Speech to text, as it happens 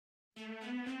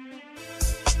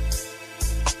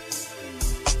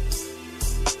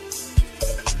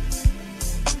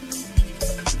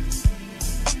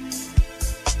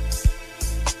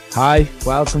Hi,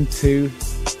 welcome to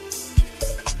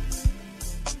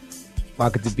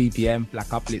BPM,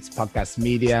 Black Uplifts Podcast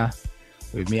Media.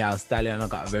 With me, Al Stallion. I've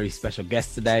got a very special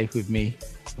guest today with me.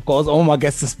 Of course, all my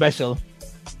guests are special.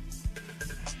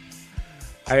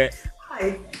 Hi.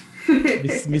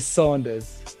 Miss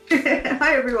Saunders.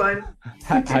 Hi, everyone.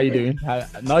 How you doing?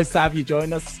 Nice to have you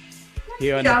join us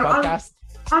here on the podcast.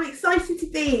 I'm excited to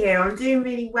be here. I'm doing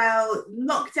really well.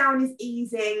 Lockdown is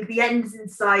easing. The end's in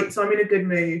sight, so I'm in a good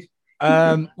mood.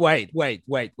 Wait.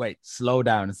 Slow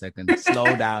down a second.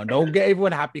 Slow down. Don't get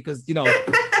everyone happy because, you know.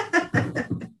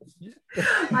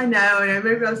 I know.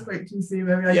 Maybe I spoke too soon.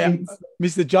 Maybe I didn't.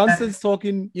 Mr. Johnson's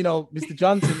talking, Mr.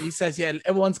 Johnson, he says, yeah,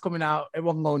 everyone's coming out.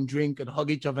 Everyone can go and drink and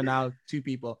hug each other now, two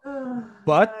people.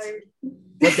 But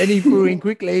then he threw in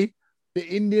quickly. The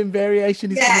Indian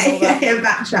variation is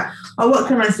backtrack. Oh, what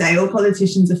can I say? All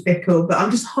politicians are fickle, but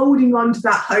I'm just holding on to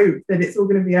that hope that it's all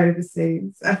going to be over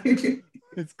soon. So.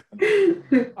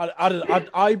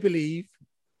 I believe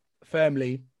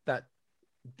firmly that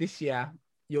this year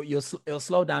it'll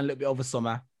slow down a little bit over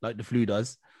summer, like the flu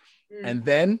does, and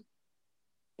then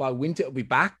by winter it'll be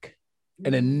back,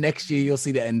 and then next year you'll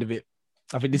see the end of it.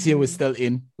 I think this year we're still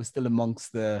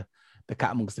amongst the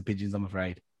cat amongst the pigeons, I'm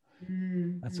afraid.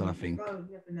 That's what I think. Well,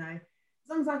 you never know. As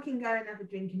long as I can go and have a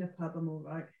drink in a pub, I'm all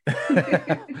right.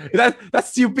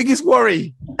 That's your biggest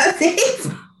worry. That's it.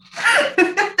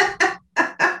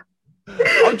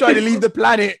 I'm trying to leave the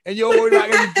planet, and you're worried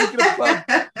about getting drink in a pub.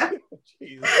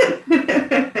 Jesus.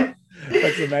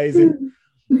 That's amazing.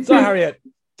 So, Harriet,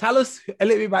 tell us a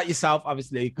little bit about yourself,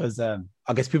 obviously, because I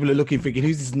guess people are thinking,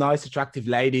 who's this nice, attractive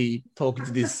lady talking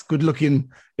to this good-looking,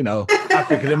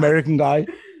 African-American guy?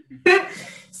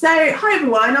 So, hi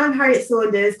everyone, I'm Harriet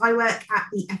Saunders. I work at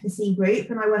the FSE Group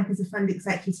and I work as a fund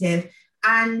executive,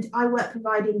 and I work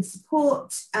providing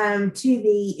support to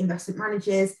the investment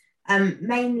managers,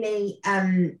 mainly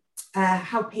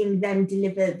helping them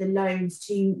deliver the loans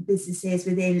to businesses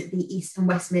within the East and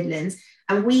West Midlands.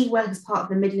 And we work as part of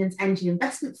the Midlands Engine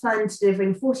Investment Fund,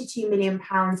 delivering £42 million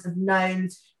of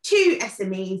loans to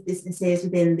SMEs, businesses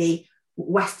within the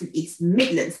West and East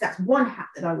Midlands. That's one hat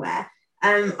that I wear.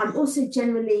 I'm also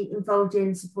generally involved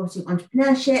in supporting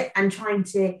entrepreneurship and trying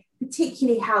to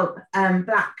particularly help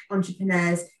Black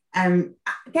entrepreneurs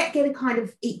get a kind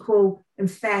of equal and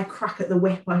fair crack at the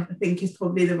whip, I think is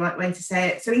probably the right way to say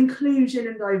it. So inclusion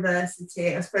and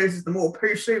diversity, I suppose, is the more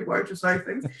PC way to say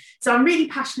things. So I'm really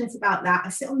passionate about that. I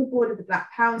sit on the board of the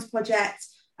Black Pounds Project,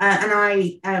 and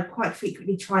I quite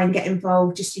frequently try and get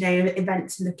involved just, in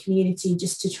events in the community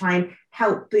just to try and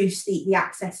help boost the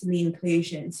access and the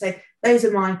inclusion. So those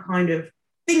are my kind of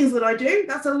things that I do.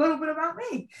 That's a little bit about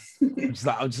me.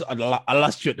 I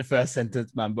lost you at the first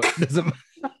sentence, man, but it doesn't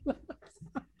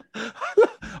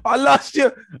I lost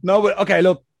you. No, but okay,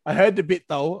 look, I heard the bit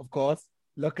though, of course,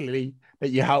 luckily, that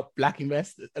you help Black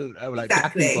investors, like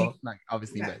Black people, like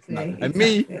obviously, and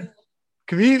me,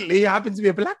 conveniently, happens to be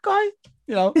a Black guy,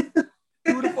 who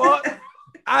would have thought,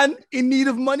 and in need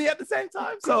of money at the same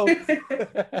time. So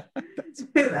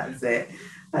that's it.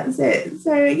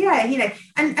 So yeah,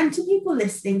 and to people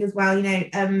listening as well,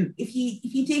 if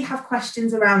you do have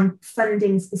questions around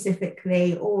funding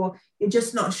specifically, or you're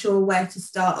just not sure where to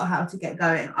start or how to get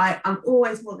going, I'm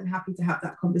always more than happy to have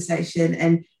that conversation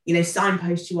and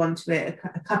signpost you onto it,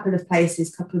 a couple of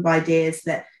places, couple of ideas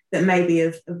that may be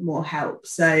of more help.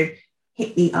 So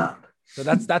hit me up. So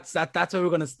that's where we're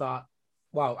going to start.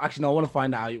 Wow, actually, no, I want to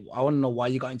find out. I want to know why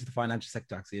you got into the financial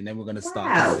sector, actually, and then we're going to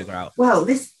start to figure out. Well,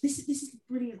 this is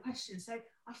a brilliant question. So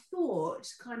I thought,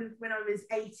 kind of when I was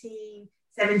 18,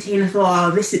 17, I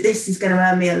thought, this is going to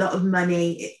earn me a lot of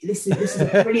money. This is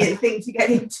a brilliant thing to get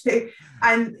into,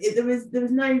 and there was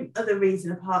no other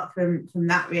reason apart from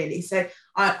that, really. So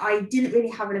I didn't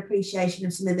really have an appreciation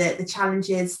of some of the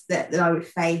challenges that I would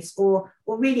face, or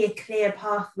really a clear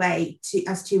pathway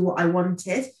as to what I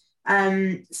wanted.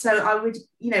 So I would,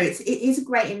 it is a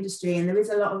great industry and there is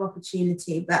a lot of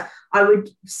opportunity, but I would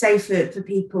say for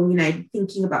people,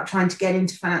 thinking about trying to get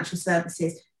into financial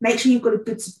services, make sure you've got a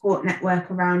good support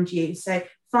network around you. So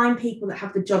find people that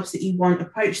have the jobs that you want,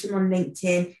 approach them on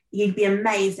LinkedIn. You'd be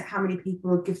amazed at how many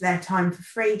people will give their time for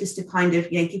free just to kind of,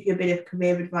 give you a bit of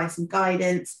career advice and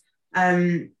guidance.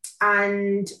 And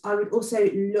I would also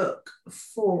look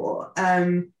for,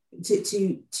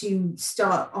 to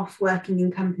start off working in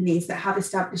companies that have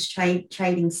established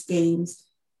trading schemes,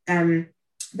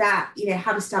 that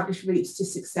have established routes to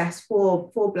success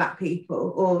for Black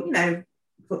people, or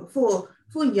for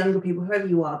for younger people, whoever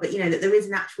you are, but that there is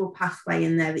an actual pathway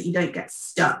in there, that you don't get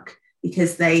stuck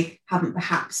because they haven't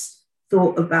perhaps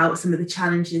thought about some of the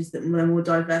challenges that more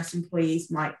diverse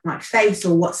employees might face,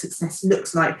 or what success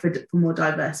looks like for more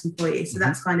diverse employees. So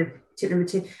that's kind of tip number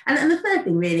 2. And the third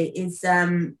thing really is,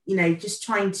 just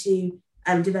trying to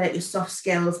develop your soft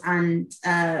skills and,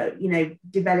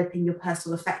 developing your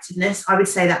personal effectiveness. I would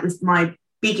say that was my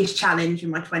biggest challenge in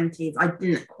my 20s. I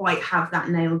didn't quite have that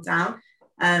nailed down.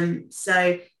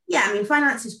 So yeah, I mean,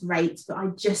 finance is great, but I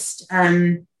just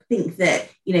think that,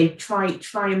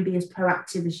 try and be as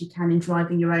proactive as you can in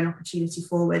driving your own opportunity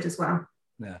forward as well.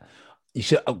 Yeah. You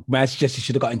should, may I suggest you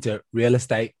should have got into real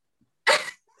estate.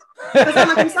 Does that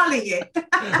like I'm selling you?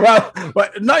 well,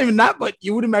 not even that, but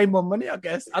you would have made more money, I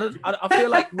guess. I feel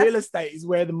like real estate is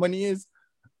where the money is.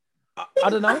 I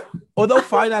don't know. Although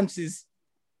finance is,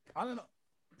 I don't know.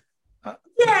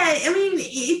 Yeah, I mean,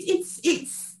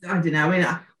 it's I don't know. I mean,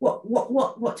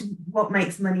 what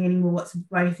makes money anymore? What's a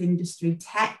growth industry?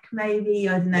 Tech, maybe.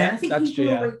 I don't know. Yeah, I think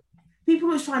people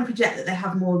always try and project that they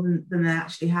have more than they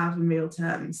actually have in real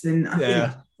terms. And I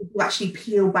think people actually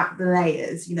peel back the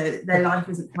layers. Their life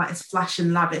isn't quite as flash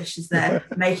and lavish as they're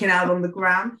making out on the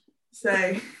gram.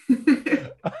 So.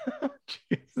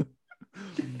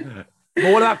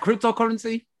 But what about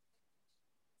cryptocurrency?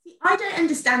 I don't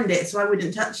understand it, so I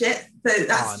wouldn't touch it. So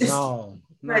that's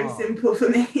very simple for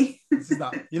me. This is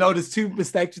not, there's 2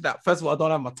 mistakes with that. First of all, I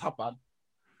don't have my top on.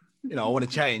 I want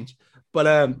to change.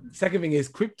 But second thing is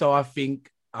crypto, I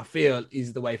feel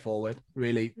is the way forward,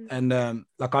 really. And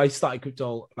I started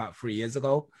crypto about 3 years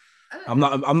ago. I'm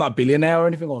not a billionaire or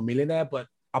anything, or a millionaire, but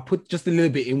I put just a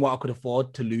little bit in what I could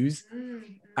afford to lose.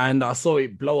 And I saw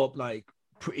it blow up like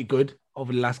pretty good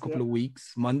over the last couple of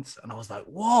weeks, months. And I was like,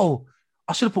 whoa,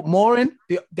 I should have put more in.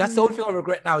 That's the only thing I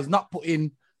regret now, is not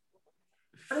putting.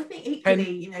 But I think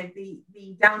equally,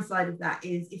 the downside of that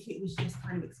is, if it was just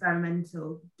kind of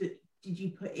experimental, did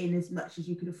you put in as much as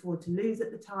you could afford to lose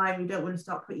at the time? You don't want to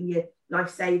start putting your life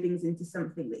savings into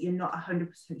something that you're not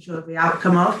 100% sure of the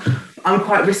outcome of. I'm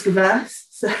quite risk averse,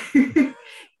 so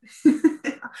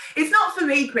it's not for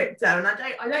me, crypto, and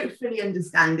I don't fully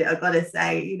understand it. I've got to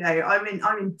say, I'm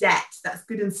in debt. That's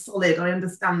good and solid. I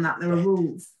understand that there are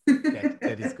rules. Yeah,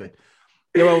 that is good.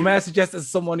 Yeah, well, may I suggest, as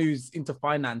someone who's into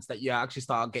finance, that you actually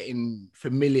start getting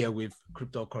familiar with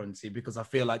cryptocurrency, because I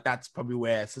feel like that's probably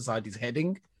where society's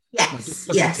heading.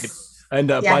 Yes. And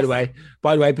by the way,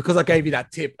 because I gave you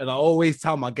that tip, and I always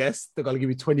tell my guests they're gonna give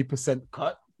you 20%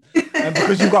 cut, and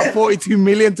because you've got 42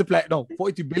 million to play,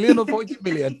 42 billion or 42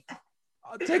 million,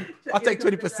 I'll take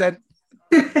 20%.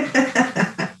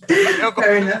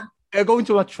 Fair enough. It'll go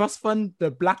into a trust fund,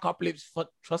 the Black Uplifts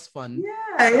Trust Fund.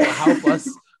 Yeah. To help us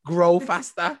grow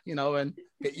faster, and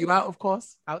get you out, of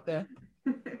course, out there.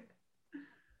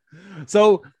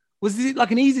 So was it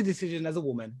like an easy decision as a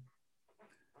woman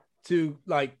to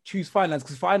choose finance?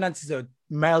 Because finance is a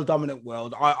male dominant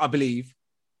world, I believe.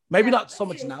 Maybe not so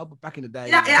much now, but back in the day.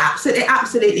 Yeah, it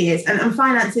absolutely is. And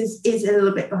finance is a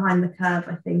little bit behind the curve,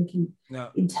 I think,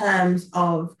 in terms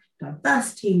of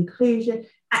diversity, inclusion.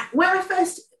 When I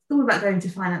first thought about going to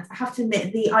finance, I have to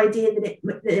admit, the idea that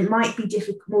it might be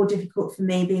more difficult for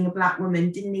me being a Black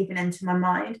woman didn't even enter my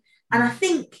mind. And I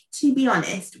think, to be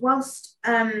honest, whilst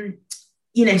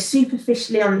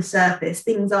superficially on the surface,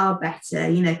 things are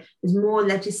better. There's more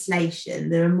legislation.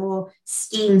 There are more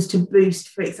schemes to boost,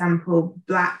 for example,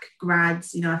 Black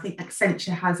grads. I think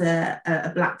Accenture has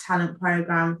a Black talent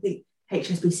program. I think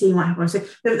HSBC might have one. So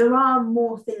there are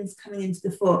more things coming into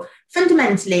the fore.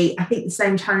 Fundamentally, I think the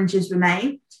same challenges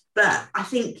remain, but I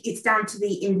think it's down to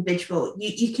the individual.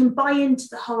 You can buy into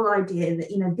the whole idea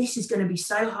that, this is going to be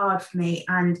so hard for me,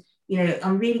 and,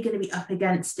 I'm really going to be up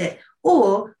against it.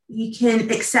 Or you can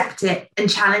accept it and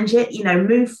challenge it,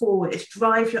 move forward,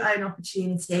 drive your own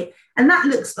opportunity. And that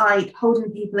looks like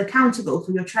holding people accountable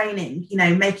for your training,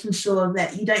 making sure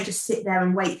that you don't just sit there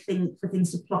and wait for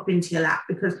things to plop into your lap,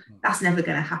 because that's never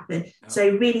going to happen. So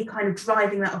really kind of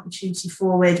driving that opportunity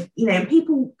forward.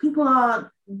 People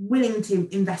are willing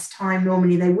to invest time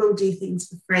normally. They will do things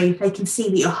for free if they can see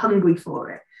that you're hungry for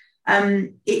it.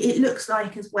 It looks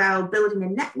like, as well, building a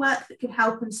network that can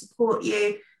help and support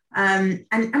you. And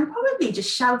probably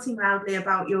just shouting loudly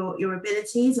about your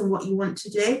abilities and what you want to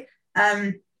do.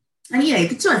 And to be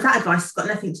honest, that advice has got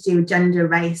nothing to do with gender,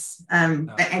 race,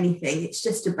 anything. It's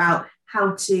just about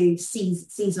how to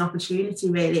seize an opportunity,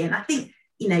 really. And I think,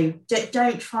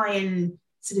 don't try and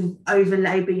sort of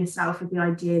over-labor yourself with the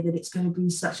idea that it's going to be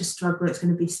such a struggle, it's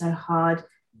going to be so hard.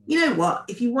 You know what?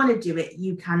 If you want to do it,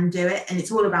 you can do it. And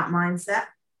it's all about mindset.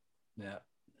 Yeah.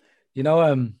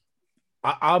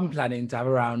 I'm planning to have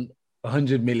around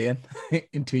 100 million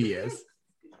in 2 years.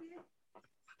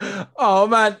 Oh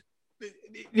man,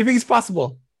 you think it's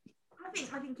possible? I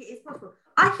think it is possible.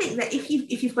 I think that if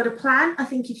you've got a plan, I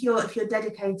think if you're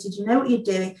dedicated, you know what you're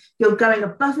doing, you're going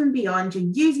above and beyond, you're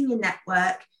using your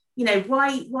network. You know,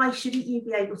 why shouldn't you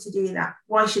be able to do that?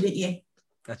 Why shouldn't you?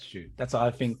 That's true. That's what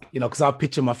I think. You know, because I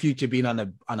picture my future being on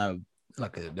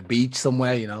the beach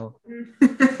somewhere. You know,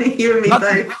 you and me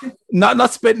both.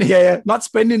 Not spending not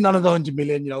spending none of the 100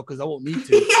 million. You know, because I won't need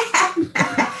to.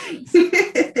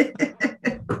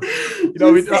 You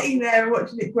know, just sitting there and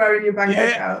watching it grow in your bank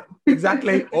account.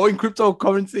 Exactly. Or in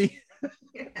cryptocurrency.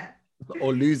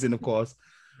 Or losing, of course.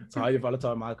 It's a highly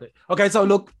volatile market. Okay, so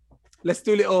look, let's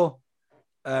do a little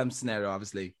scenario,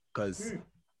 obviously, because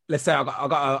let's say I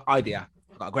got an idea.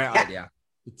 I got a great idea.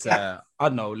 It's I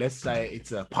don't know, let's say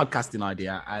it's a podcasting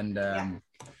idea, and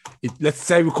let's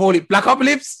say we call it Black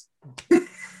Apocalypse.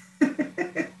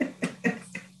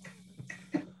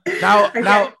 Now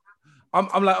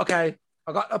I'm like, okay,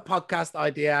 I got a podcast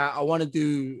idea. I want to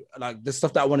do like the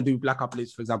stuff that I want to do, Black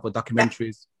Apocalypse, for example,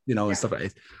 documentaries, you know, and stuff like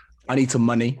this. I need some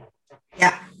money.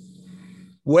 Yeah.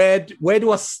 Where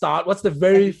do I start? What's the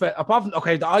very first, apart from,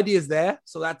 okay, the idea is there,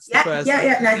 so that's the first.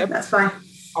 No, that's fine.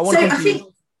 I think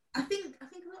a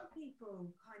lot of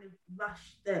people kind of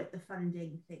rush the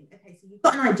funding thing. Okay, so you've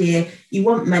got an idea, you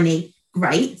want money,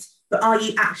 great, but are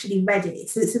you actually ready?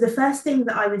 So the first thing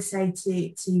that I would say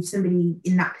to somebody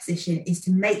in that position is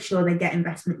to make sure they get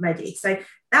investment ready. So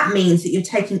that means that you're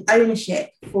taking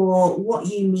ownership for what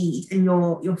you need and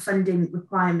your funding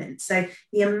requirements. So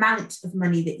the amount of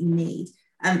money that you need.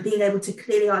 Being able to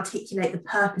clearly articulate the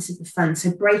purpose of the fund. So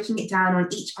breaking it down on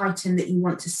each item that you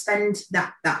want to spend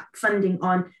that funding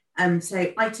on.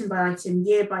 So item by item,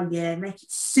 year by year, make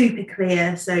it super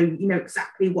clear so you know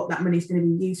exactly what that money is going to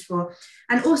be used for.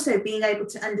 And also being able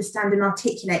to understand and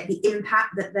articulate the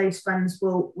impact that those funds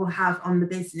will have on the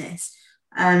business.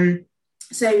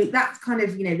 So that's kind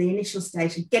of, you know, the initial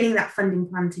stage of getting that funding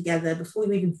plan together before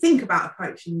you even think about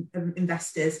approaching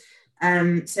investors.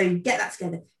 So get that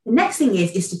together. The next thing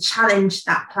is to challenge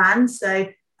that plan. So,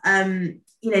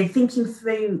 you know, thinking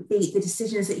through the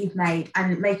decisions that you've made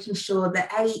and making sure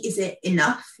that is it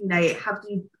enough? You know, have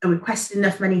you requested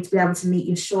enough money to be able to meet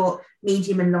your short,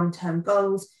 medium and long-term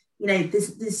goals? You know,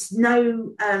 there's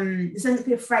nothing to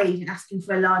be afraid in asking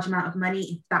for a large amount of money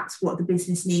if that's what the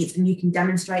business needs and you can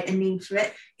demonstrate a need for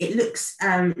it. It looks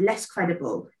less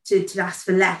credible to ask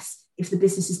for less if the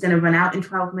business is going to run out in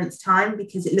 12 months' time,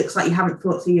 because it looks like you haven't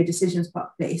thought through your decisions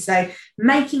properly. So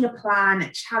making a plan,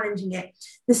 challenging it.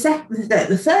 The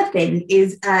third thing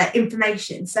is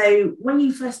information. So when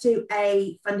you first do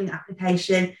a funding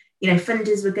application, you know,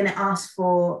 funders were going to ask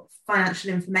for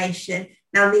financial information.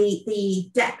 Now,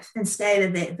 the depth and scale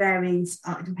of it varies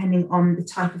depending on the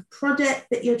type of product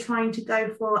that you're trying to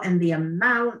go for and the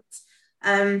amount.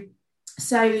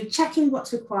 So checking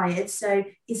what's required. So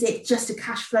is it just a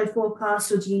cash flow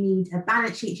forecast, or do you need a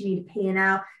balance sheet? Do you need a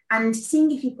P&L? And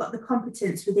seeing if you've got the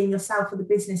competence within yourself or the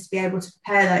business to be able to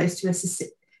prepare those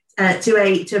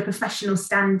to a professional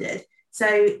standard.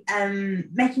 So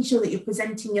making sure that you're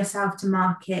presenting yourself to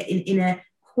market in a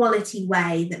quality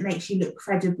way that makes you look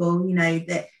credible, you know,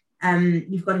 that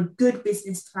you've got a good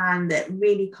business plan that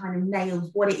really kind of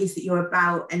nails what it is that you're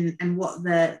about and what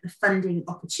the funding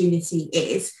opportunity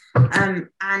is,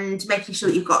 and making sure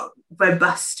that you've got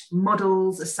robust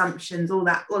models, assumptions, all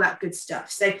that good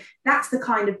stuff. So that's the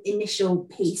kind of initial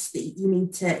piece that you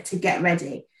need to get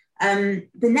ready. The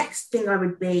next thing I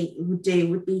would do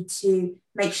would be to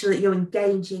make sure that you're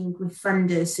engaging with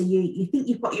funders. So you think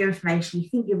you've got your information, you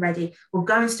think you're ready, well,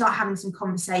 go and start having some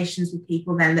conversations with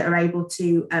people then that are able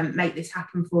to make this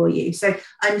happen for you. So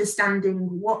understanding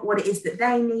what it is that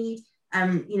they need,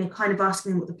 you know, kind of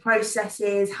asking what the process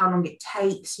is, how long it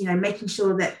takes, you know, making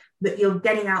sure that you're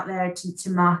getting out there to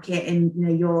market and, you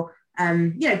know, you're,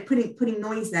 you know, putting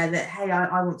noise there that, hey,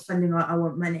 I want funding, I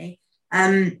want money.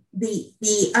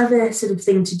 The other sort of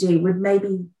thing to do would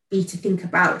maybe be to think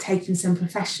about taking some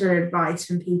professional advice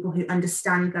from people who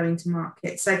understand going to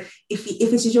market. So if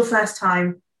this is your first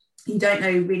time, you don't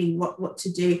know really what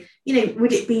to do, you know,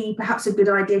 would it be perhaps a good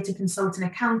idea to consult an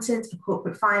accountant, a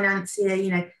corporate financier,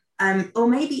 you know, or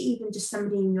maybe even just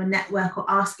somebody in your network, or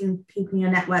asking people in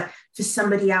your network for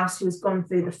somebody else who has gone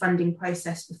through the funding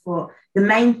process before. The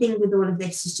main thing with all of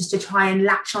this is just to try and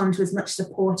latch on to as much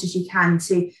support as you can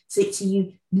so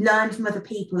you learn from other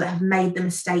people that have made the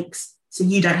mistakes so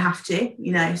you don't have to,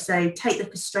 you know, so take the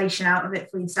frustration out of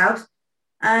it for yourself.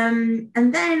 And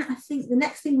then I think the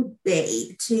next thing would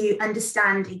be to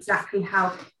understand exactly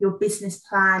how your business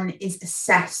plan is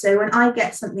assessed. So when I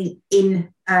get something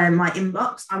in my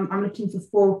inbox, I'm looking for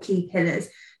 4 key pillars.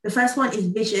 The first one is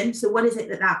vision. So what is it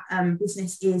that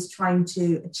business is trying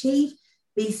to achieve?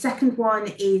 The second one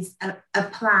is a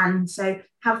plan. So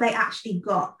have they actually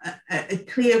got a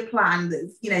clear plan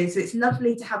that's, so it's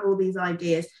lovely to have all these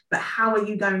ideas, but how are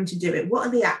you going to do it? What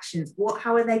are the actions?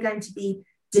 How are they going to be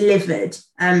delivered?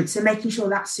 So making sure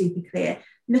that's super clear.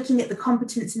 Looking at the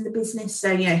competence in the business.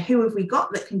 So, who have we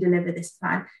got that can deliver this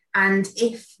plan? And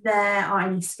if there are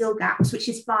any skill gaps, which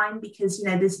is fine because,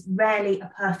 there's rarely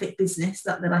a perfect business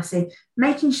that I see,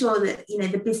 making sure that,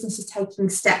 the business is taking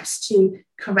steps to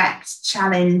correct,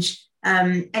 challenge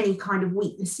any kind of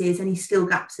weaknesses, any skill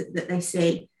gaps that they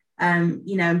see, and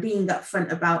being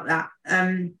upfront about that.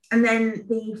 And then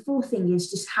the fourth thing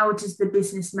is just how does the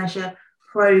business measure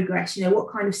progress? What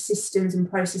kind of systems and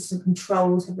processes and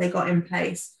controls have they got in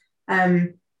place?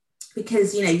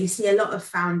 Because you see a lot of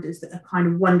founders that are kind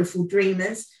of wonderful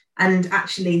dreamers, and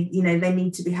actually they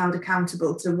need to be held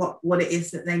accountable to what it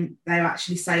is that they're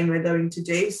actually saying they're going to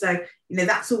do. So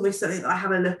that's always something that I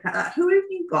have a look at. Like, who have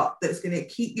you got that's going to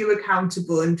keep you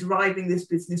accountable and driving this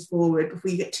business forward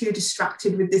before you get too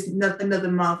distracted with this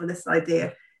another marvelous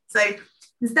idea? So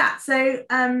there's that. So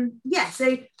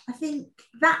so I think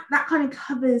that kind of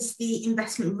covers the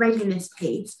investment readiness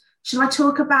piece. Should I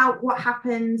talk about what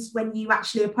happens when you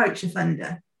actually approach a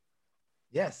funder?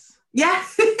 Yes. Yeah.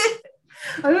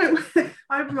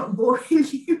 I'm not boring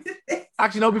you with this.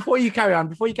 Actually, no, before you carry on,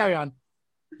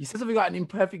 you said something about an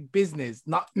imperfect business.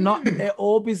 Not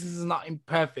all businesses are not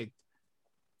imperfect.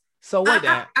 So wait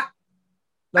there.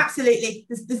 Absolutely.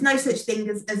 There's no such thing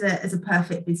as a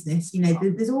perfect business.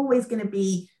 There's always going to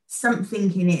be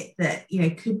something in it that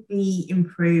could be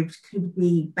improved, could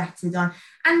be better done,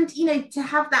 and to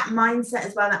have that mindset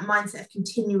as well, that mindset of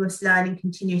continuous learning,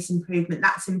 continuous improvement,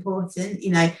 that's important.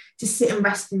 To sit and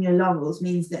rest in your laurels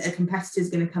means that a competitor is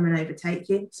going to come and overtake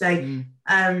you. So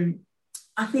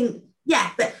I think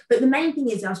but the main thing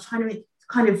is I was trying to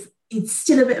kind of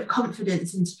instill a bit of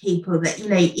confidence into people that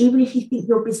even if you think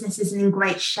your business isn't in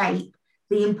great shape,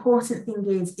 the important thing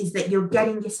is that you're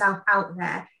getting yourself out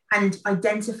there and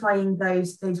identifying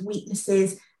those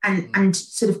weaknesses and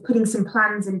sort of putting some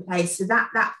plans in place so that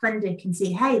funder can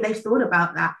see, hey, they've thought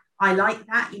about that. I like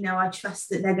that. I trust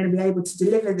that they're going to be able to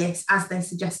deliver this as they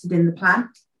suggested in the plan.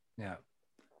 Yeah,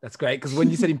 that's great. Because when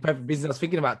you said imperfect business, I was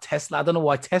thinking about Tesla. I don't know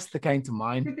why Tesla came to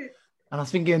mind. And I was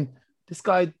thinking, this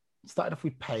guy started off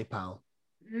with PayPal,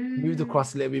 moved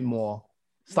across a little bit more,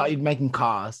 started making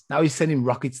cars. Now he's sending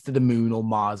rockets to the moon or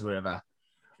Mars, wherever.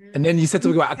 And then you said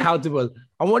something about accountable.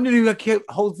 I wonder who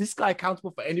holds this guy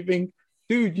accountable for anything.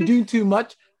 Dude, you're doing too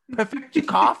much. Perfect your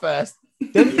car first.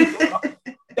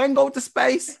 Then go to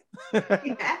space. Yeah.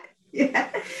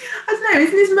 I don't know,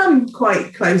 isn't his mum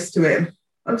quite close to him?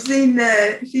 I've seen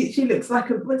she looks like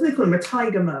what do they call him? A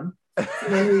tiger mum.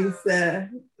 Who's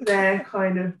they're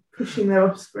kind of pushing their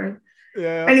offspring.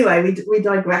 Yeah. Anyway, we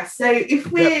digress. So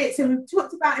we've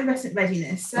talked about investment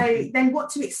readiness. So then what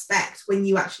to expect when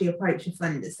you actually approach a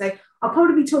funder. So I'll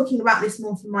probably be talking about this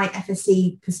more from my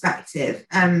FSC perspective.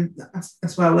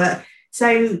 That's where I work. So,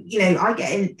 I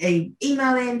get an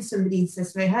email in, somebody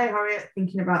says to me, hey, Harriet,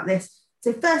 thinking about this.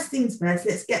 So first things first,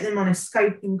 let's get them on a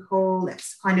scoping call.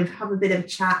 Let's kind of have a bit of a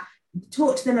chat,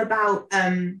 talk to them about,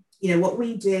 what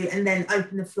we do, and then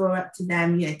open the floor up to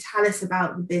them, tell us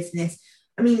about the business.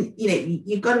 I mean,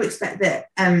 you've got to expect that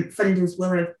funders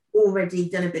will have already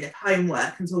done a bit of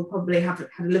homework, and so will probably have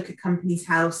had a look at Companies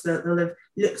House. They'll have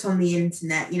looked on the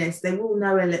internet, so they will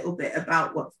know a little bit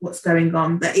about what's going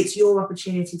on. But it's your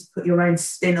opportunity to put your own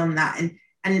spin on that.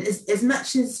 And as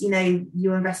much as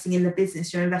you're investing in the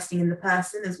business, you're investing in the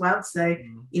person as well. So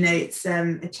it's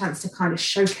a chance to kind of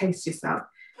showcase yourself.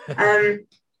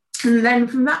 And then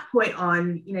from that point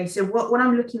on, so what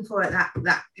I'm looking for at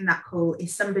that in that call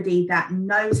is somebody that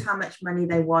knows how much money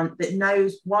they want, that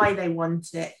knows why they want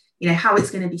it, how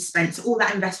it's going to be spent. So all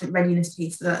that investment readiness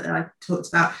piece that I talked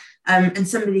about, and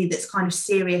somebody that's kind of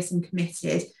serious and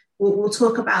committed. We'll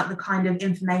talk about the kind of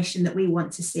information that we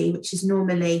want to see, which is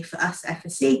normally for us at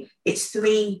FSC, it's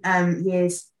 3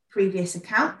 years previous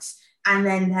accounts, and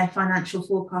then their financial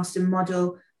forecast and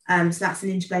model. So that's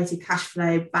an integrated cash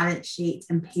flow, balance sheet,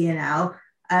 and P&L.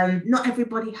 Not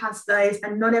everybody has those,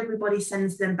 and not everybody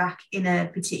sends them back in a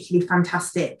particularly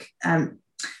fantastic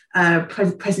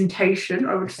presentation,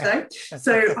 I would say.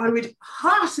 So I would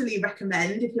heartily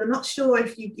recommend, if you're not sure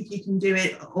if you can do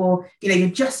it, or you're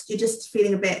just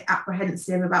feeling a bit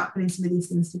apprehensive about putting some of these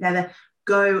things together,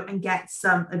 go and get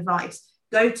some advice.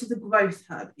 Go to the Growth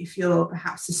Hub if you're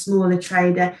perhaps a smaller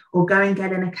trader, or go and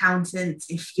get an accountant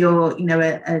if you're,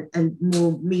 a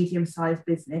more medium-sized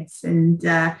business, and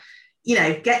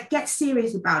get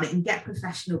serious about it and get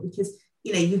professional, because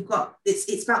you've got,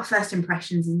 it's about first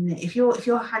impressions, isn't it? If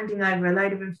you're handing over a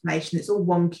load of information that's all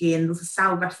wonky and the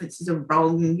cell references are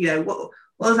wrong,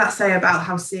 what does that say about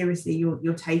how seriously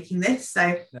you're taking this?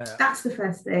 So that's the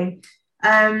first thing.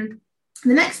 The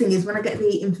next thing is, when I get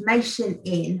the information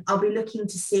in, I'll be looking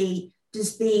to see,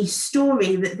 does the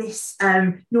story that this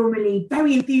normally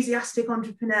very enthusiastic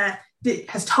entrepreneur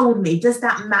has told me, does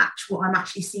that match what I'm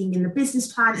actually seeing in the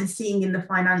business plan and seeing in the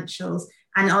financials?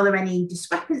 And are there any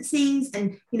discrepancies?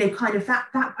 And, kind of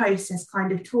that process,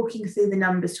 kind of talking through the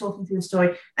numbers, talking through the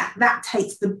story, that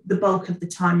takes the bulk of the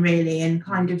time, really, and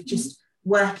kind of just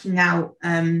working out,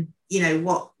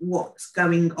 what's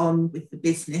going on with the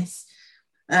business.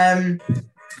 And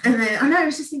then I know I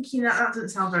was just thinking that doesn't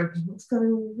sound very good. What's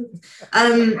going on with this?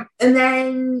 And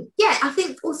then, I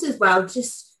think also as well,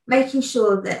 just making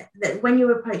sure that when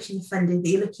you're approaching the funding, that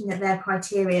you're looking at their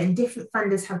criteria, and different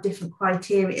funders have different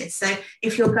criteria. So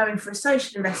if you're going for a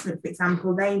social investment, for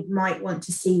example, they might want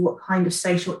to see what kind of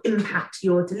social impact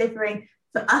you're delivering.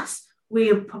 For us, we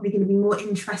are probably going to be more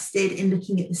interested in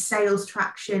looking at the sales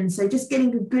traction. So just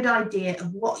getting a good idea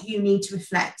of what you need to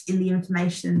reflect in the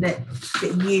information that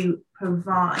you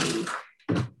provide.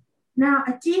 Now,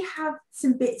 I do have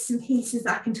some bits and pieces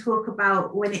that I can talk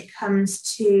about when it comes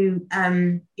to,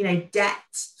 debt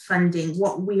funding,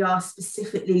 what we are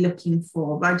specifically looking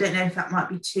for. But I don't know if that might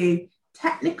be too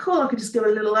technical. I could just give a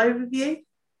little overview.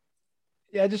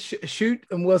 Yeah, just shoot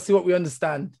and we'll see what we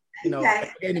understand.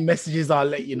 Any messages, I'll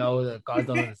let you know. The guys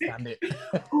don't understand it.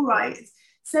 All right.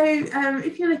 So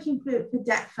if you're looking for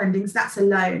debt fundings, that's a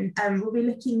loan. We'll be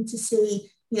looking to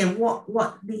see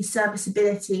what the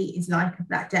serviceability is like of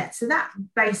that debt. So that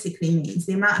basically means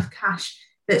the amount of cash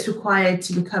that's required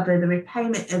to recover the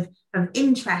repayment of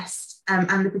interest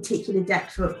and the particular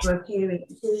debt for a period.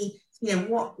 See,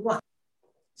 what.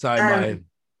 Sorry,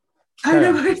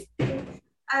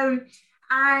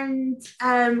 and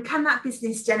can that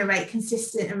business generate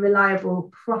consistent and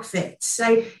reliable profit?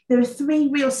 So there are 3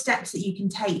 real steps that you can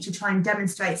take to try and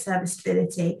demonstrate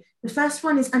serviceability. The first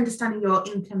one is understanding your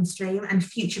income stream and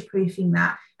future-proofing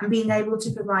that, and being able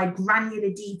to provide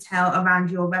granular detail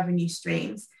around your revenue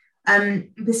streams.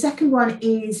 The second one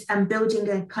is building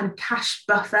a kind of cash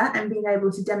buffer and being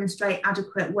able to demonstrate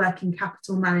adequate working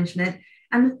capital management.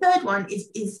 And the third one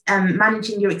is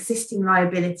managing your existing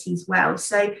liabilities well.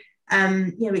 So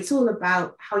it's all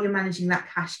about how you're managing that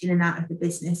cash in and out of the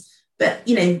business. But,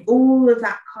 all of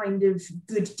that kind of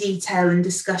good detail and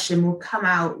discussion will come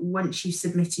out once you've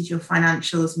submitted your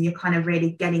financials and you're kind of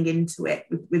really getting into it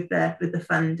with the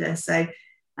funder. So,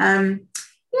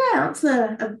 that's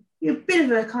a bit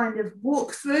of a kind of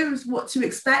walkthrough of what to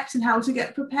expect and how to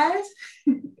get prepared.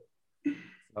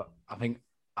 I think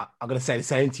I'm going to say the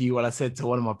same to you what I said to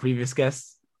one of my previous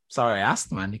guests. Sorry, I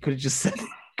asked, man. He could have just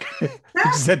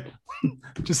said...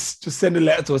 just send a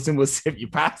letter to us and we'll see if you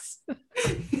pass.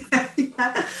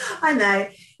 I know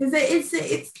there's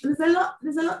a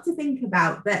lot to think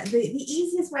about, but the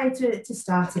easiest way to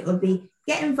start it would be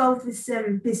get involved with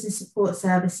some business support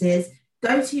services,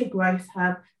 go to your growth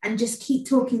hub and just keep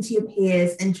talking to your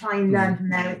peers and try and learn from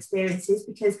their experiences,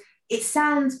 because it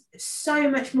sounds so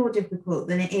much more difficult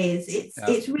than it is.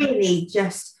 It's really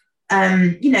just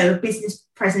a business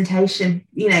presentation,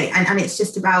 and it's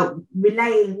just about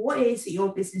relaying what it is that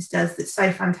your business does that's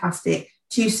so fantastic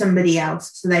to somebody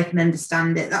else so they can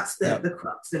understand it. That's the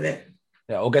crux of it.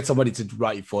 Yeah, or get somebody to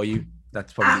write it for you.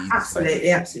 That's probably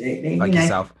absolutely. Like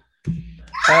yourself.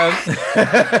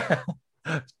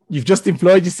 You've just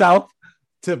employed yourself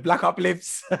to Black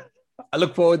Uplifts. I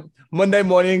look forward. Monday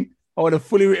morning, I want a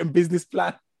fully written business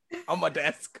plan on my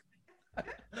desk.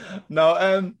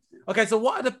 No, okay, so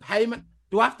what are the payment?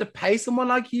 Do I have to pay someone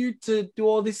like you to do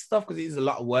all this stuff? Because it is a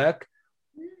lot of work.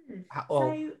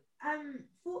 So,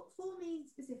 for me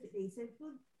specifically, so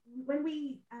when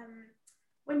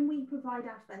we provide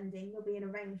our funding, there'll be an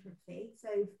arrangement fee.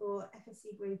 So for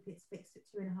FSC Group, it's fixed at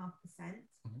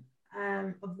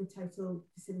 2.5% of the total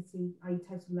facility, i.e.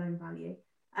 total loan value.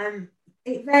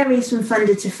 It varies from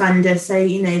funder to funder. So,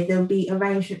 there'll be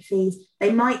arrangement fees.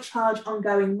 They might charge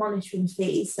ongoing monitoring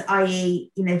fees,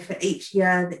 i.e., for each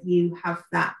year that you have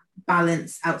that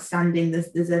balance outstanding,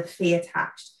 there's a fee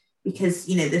attached because,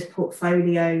 there's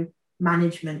portfolio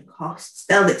management costs.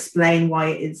 They'll explain why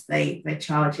it is they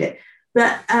charge it.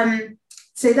 But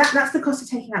so that's the cost of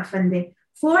taking out funding.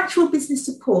 For actual business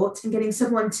support and getting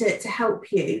someone to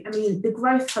help you, the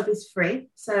Growth Hub is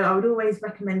free. So I would always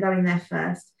recommend going there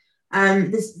first.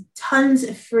 There's tons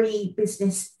of free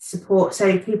business support.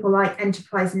 So people like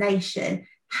Enterprise Nation,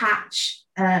 Hatch,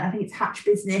 I think it's Hatch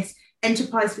Business,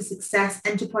 Enterprise for Success,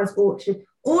 Enterprise Orchard,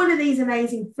 all of these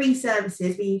amazing free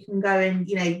services where you can go and,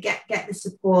 you know, get the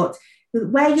support.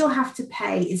 Where you'll have to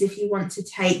pay is if you want to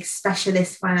take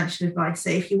specialist financial advice. So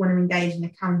if you want to engage an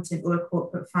accountant or a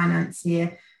corporate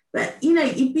financier. But, you know,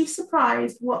 you'd be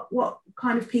surprised what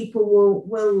kind of people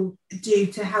will do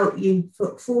to help you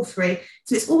for free.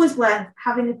 So it's always worth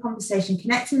having a conversation,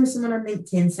 connecting with someone on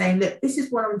LinkedIn, saying, look, this is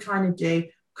what I'm trying to do.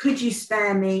 Could you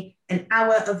spare me an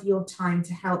hour of your time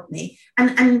to help me?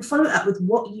 And follow it up with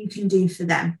what you can do for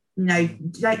them. You know,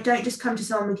 don't just come to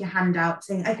someone with your hand out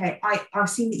saying, okay, I've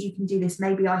seen that you can do this.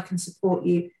 Maybe I can support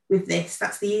you with this.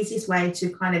 That's the easiest way to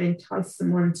kind of entice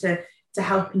someone to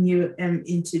helping you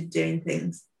into doing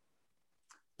things.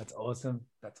 That's awesome.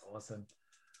 That's awesome.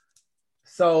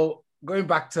 So going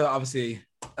back to obviously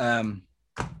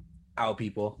our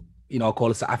people, you know, I'll call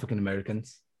us the African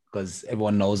Americans because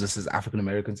everyone knows us as African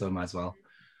Americans, so I might as well.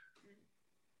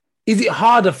 Is it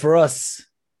harder for us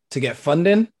to get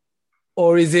funding,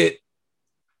 or is it?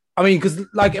 I mean, because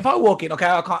like if I walk in, okay,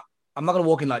 I'm not gonna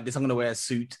walk in like this. I'm gonna wear a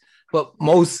suit, but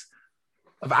most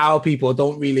of our people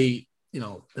don't really, you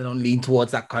know, they don't lean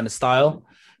towards that kind of style.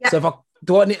 Yeah. So if I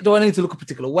do I need to look a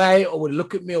particular way, or would it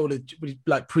look at me, or would it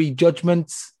like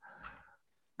prejudgments?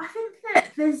 I think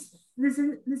that there's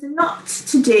a lot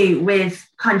to do with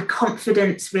kind of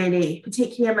confidence, really,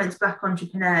 particularly amongst Black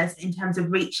entrepreneurs in terms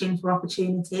of reaching for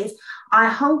opportunities. I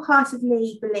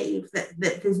wholeheartedly believe that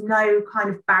there's no kind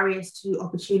of barriers to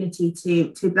opportunity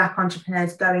to Black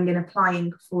entrepreneurs going and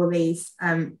applying for these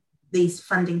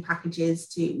funding packages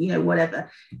to, you know, whatever.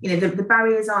 You know, the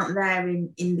barriers aren't there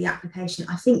in the application.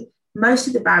 I think most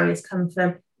of the barriers come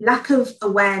from lack of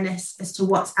awareness as to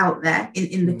what's out there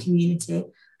in the community.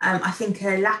 I think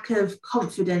a lack of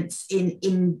confidence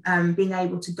in being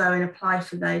able to go and apply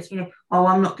for those, you know, oh,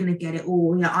 I'm not going to get it,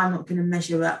 or, you know, I'm not going to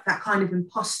measure up, that kind of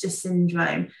imposter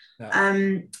syndrome. Yeah.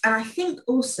 And I think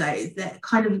also that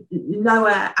kind of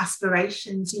lower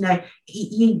aspirations, you know,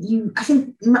 I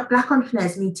think Black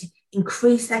entrepreneurs need to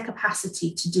increase their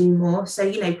capacity to do more. So,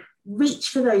 you know, reach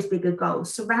for those bigger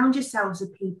goals, surround yourselves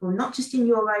with people, not just in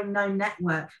your own known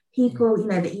network, people, you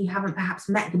know, that you haven't perhaps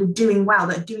met that are doing well,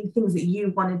 that are doing things that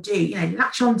you want to do, you know,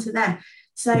 latch on to them.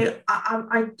 So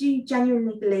I do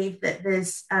genuinely believe that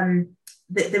there's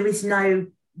that there is no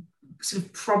sort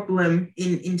of problem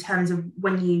in terms of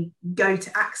when you go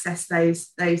to access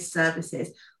those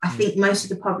services. I think most of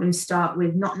the problems start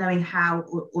with not knowing how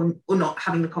or not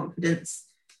having the confidence.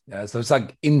 Yeah, so it's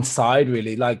like inside,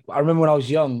 really. Like I remember when I was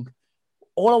young,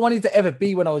 all I wanted to ever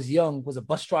be when I was young was a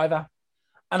bus driver.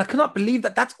 And I could not believe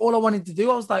that that's all I wanted to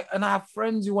do. I was like, and I have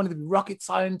friends who wanted to be rocket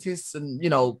scientists and, you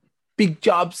know, big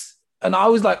jobs. And I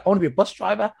was like, I want to be a bus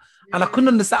driver. And I couldn't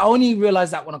understand. I only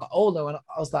realized that when I got older, and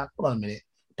I was like, hold on a minute.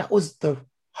 That was the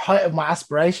height of my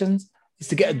aspirations, is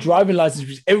to get a driving license,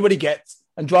 which everybody gets,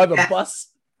 and drive a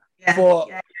bus for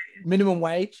minimum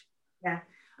wage. Yeah.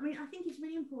 I mean, I think it's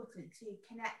really important to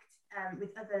connect with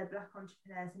other Black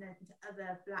entrepreneurs and open to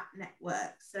other Black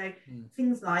networks. So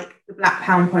things like the Black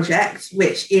Pound Project,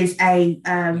 which is a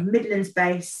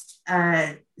Midlands-based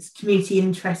community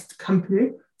interest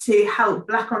company to help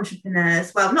Black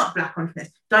entrepreneurs, well, not Black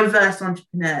entrepreneurs, diverse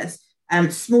entrepreneurs,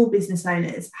 small business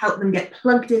owners, help them get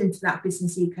plugged into that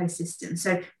business ecosystem.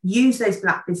 So use those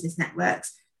Black business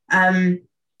networks.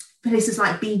 Places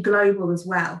like Be Global as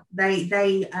well.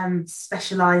 They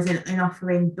specialize in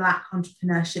offering Black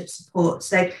entrepreneurship support.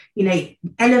 So, you know,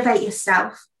 elevate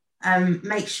yourself,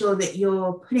 make sure that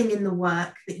you're putting in the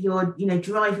work, that you're, you know,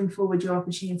 driving forward your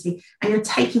opportunity, and you're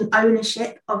taking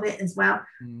ownership of it as well.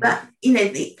 But, you know,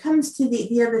 it comes to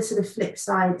the other sort of flip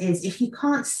side is if you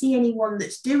can't see anyone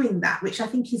that's doing that, which I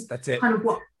think is kind of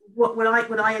what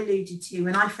I alluded to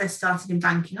when I first started in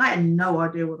banking. I had no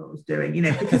idea what I was doing, you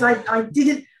know, because I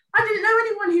didn't know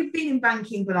anyone who'd been in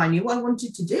banking, but I knew I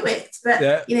wanted to do it.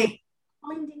 But, you know,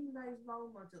 finding those role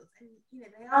models, and, you know,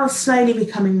 they are slowly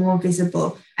becoming more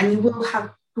visible, and you will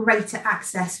have greater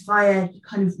access via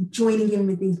kind of joining in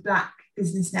with these Black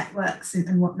business networks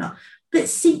and whatnot. But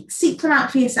seek them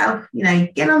out for yourself, you know,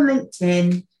 get on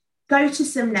LinkedIn, go to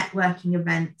some networking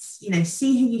events, you know,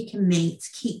 see who you can meet,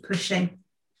 keep pushing.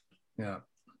 Yeah.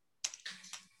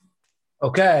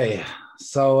 Okay.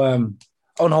 So,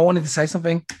 oh no, I wanted to say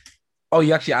something. Oh,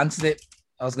 you actually answered it.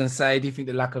 I was going to say, do you think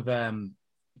the lack of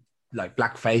like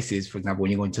Black faces, for example,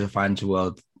 when you go into the financial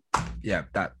world,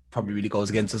 that probably really goes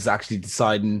against us actually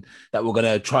deciding that we're going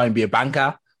to try and be a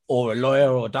banker or a lawyer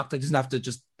or a doctor? It doesn't have to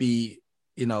just be,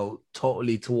 you know,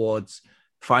 totally towards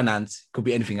finance. It could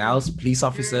be anything else. Police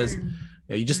officers,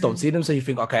 you just don't see them. So you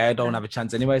think, okay, I don't have a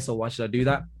chance anyway, so why should I do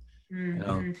that? Mm-hmm.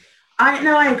 You know?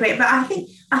 I agree, but I think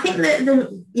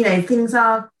that things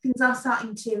are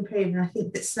starting to improve, and I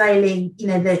think that slowly,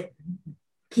 that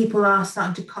people are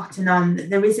starting to cotton on that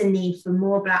there is a need for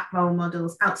more Black role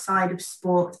models outside of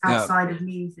sport, outside of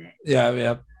music.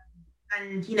 Yeah.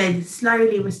 And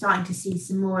slowly we're starting to see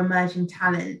some more emerging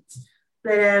talent.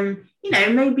 But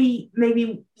maybe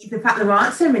the fact there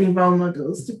aren't so many role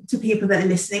models to people that are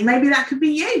listening, maybe that could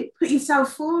be you. Put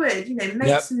yourself forward,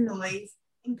 make some noise,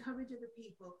 encourage other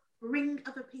people, bring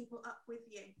other people up with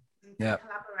you, and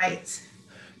collaborate.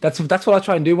 That's what I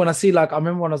try and do when I see, like, I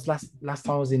remember when I was last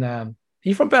time I was in are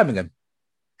you from Birmingham?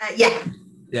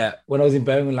 Yeah. When I was in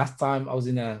Birmingham last time, I was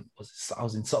in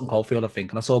Sutton Coldfield, I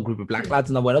think, and I saw a group of Black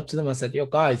lads, and I went up to them and I said, "Yo,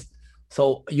 guys,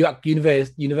 so you at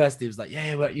university?" It was like,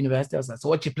 "Yeah, we're at university." I was like, "So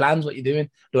what's your plans? What you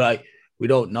doing?" They're like, "We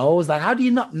don't know." I was like, "How do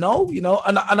you not know?"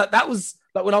 And that was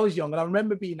like when I was young, and I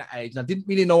remember being that age, and I didn't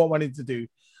really know what I wanted to do.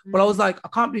 But I was like, I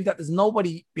can't believe that there's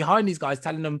nobody behind these guys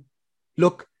telling them,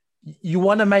 look, you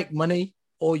want to make money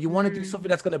or you want to do something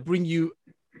that's going to bring you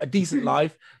a decent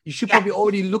life. You should probably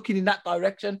already looking in that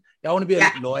direction. Yeah, I want to be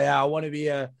a lawyer. I want to be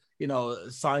a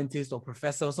scientist or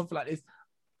professor or something like this.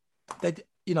 That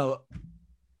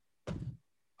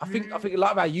I think a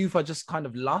lot of our youth are just kind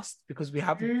of lost because we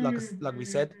have, like we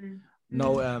said,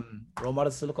 no role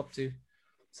models to look up to.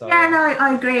 So,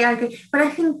 I agree. But I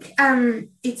think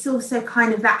it's also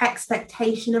kind of that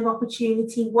expectation of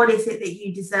opportunity. What is it that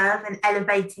you deserve, and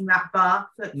elevating that bar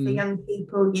for young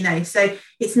people, So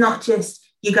it's not just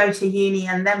you go to uni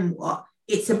and then what?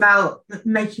 It's about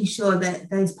making sure that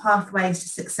those pathways to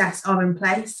success are in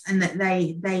place, and that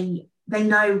they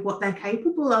know what they're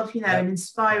capable of, and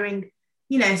inspiring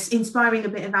a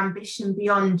bit of ambition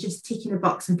beyond just ticking a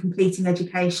box and completing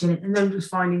education and then just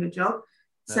finding a job.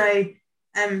 Yeah. So.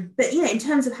 But in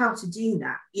terms of how to do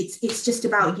that, it's just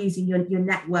about using your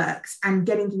networks and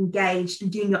getting engaged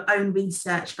and doing your own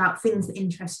research about things that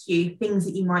interest you, things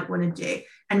that you might want to do,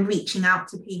 and reaching out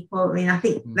to people. I mean, I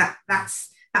think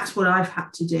that's what I've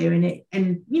had to do,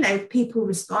 and people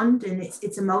respond, and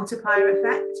it's a multiplier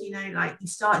effect. Like you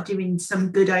start doing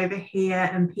some good over here,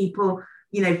 and people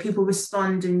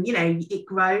respond, and it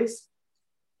grows.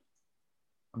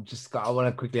 I want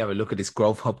to quickly have a look at this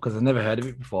Growth Hub because I've never heard of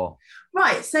it before.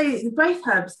 Right, so the Growth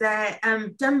Hubs, they're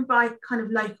done by kind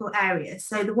of local areas.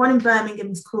 So the one in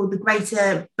Birmingham is called the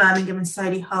Greater Birmingham and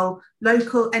Solihull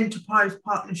Local Enterprise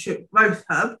Partnership Growth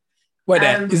Hub.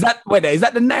 Is that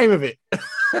the name of it?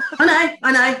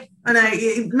 I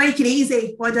know. Make it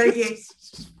easy. Why don't you?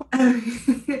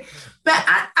 But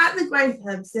at the Growth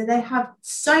Hub, so they have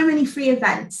so many free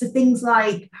events. So things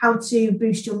like how to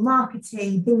boost your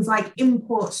marketing, things like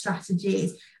import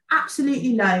strategies,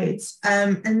 absolutely loads.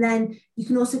 And then you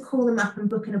can also call them up and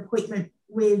book an appointment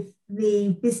with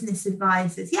the business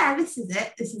advisors. Yeah, this is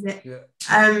it. Yeah.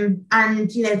 And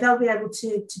they'll be able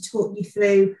to talk you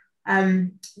through how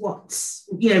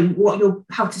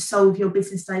to solve your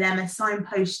business dilemma,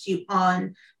 signpost you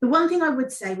on. The one thing I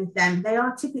would say with them, they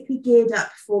are typically geared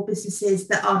up for businesses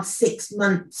that are 6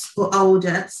 months or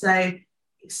older. So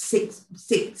six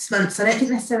months, I don't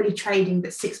think necessarily trading,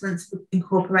 but 6 months of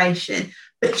incorporation.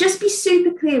 But just be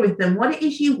super clear with them what it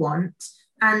is you want.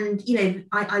 And,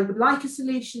 I would like a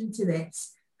solution to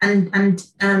this. And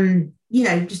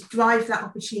just drive that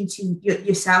opportunity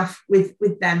yourself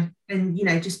with them, and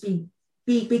just be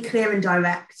clear and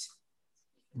direct.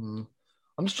 I'm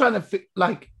just trying to think,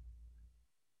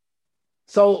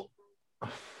 so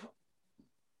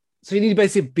you need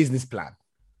basically a business plan.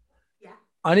 Yeah,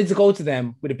 I need to go to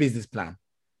them with a business plan.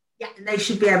 Yeah, and they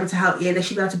should be able to help you. They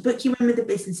should be able to book you in with a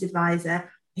business advisor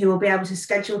who will be able to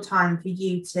schedule time for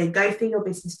you to go through your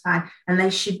business plan, and they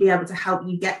should be able to help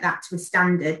you get that to a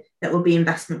standard that will be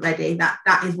investment ready.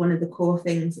 That is one of the core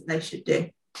things that they should do.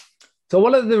 So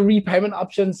what are the repayment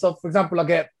options? So for example, I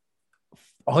get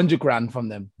 100 grand from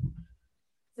them.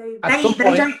 So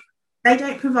they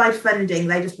don't provide funding,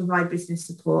 they just provide business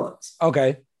support.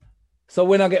 Okay. So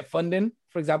when I get funding,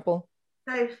 for example?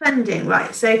 So funding,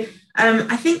 right. So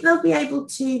I think they'll be able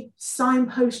to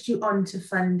signpost you on to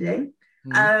funding.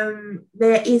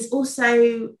 There is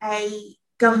also a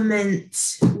government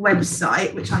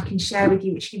website which I can share with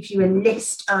you, which gives you a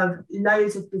list of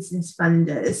loads of business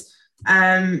funders.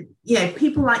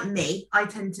 People like me, I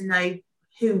tend to know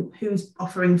who's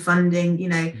offering funding,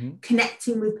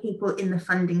 connecting with people in the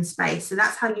funding space. So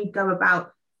that's how you go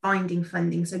about finding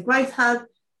funding. So Growth Hub,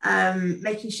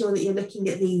 making sure that you're looking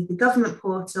at the government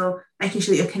portal, making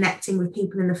sure that you're connecting with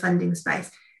people in the funding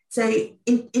space. So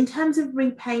in terms of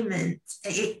repayment,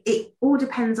 it all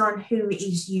depends on who it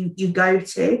is you go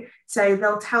to. So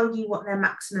they'll tell you what their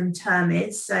maximum term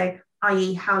is. So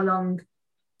i.e. how long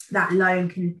that loan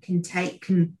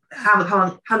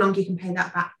how long you can pay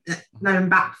that loan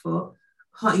back for.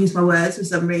 Can't use my words for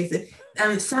some reason.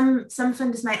 Some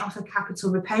funders may offer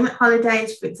capital repayment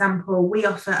holidays. For example, we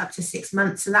offer up to 6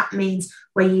 months. So that means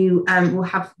where you will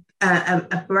have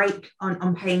a break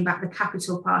on paying back the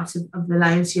capital part of the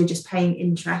loan. So you're just paying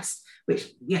interest,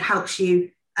 which helps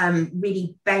you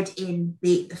really bed in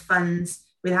the funds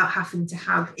without having to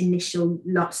have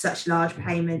such large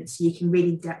payments. You can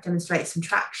really demonstrate some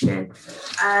traction.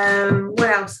 What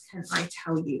else can I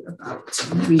tell you about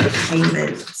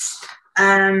repayments?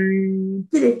 I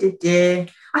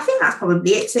think that's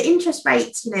probably it. So interest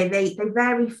rates, they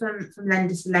vary from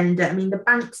lender to lender. I mean, the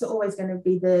banks are always going to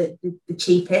be the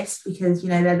cheapest because,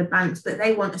 they're the banks, but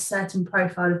they want a certain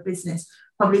profile of business,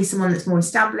 probably someone that's more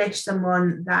established,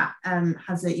 someone that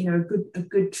has a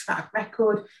good track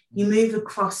record. You move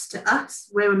across to us.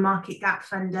 We're a market gap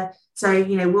funder. So,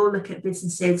 we'll look at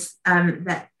businesses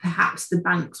that perhaps the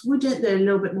banks wouldn't. They're a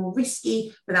little bit more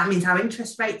risky, but that means our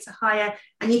interest rates are higher.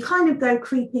 And you kind of go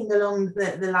creeping along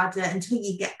the ladder until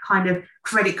you get kind of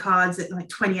credit cards at like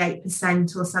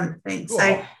 28% or something.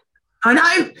 So, I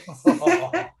know.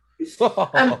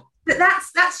 But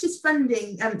that's just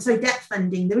funding. So debt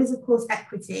funding. There is, of course,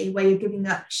 equity where you're giving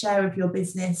up a share of your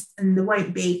business, and there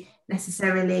won't be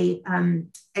necessarily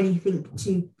anything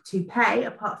to pay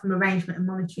apart from arrangement and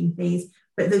monitoring fees.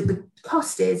 But the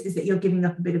cost is that you're giving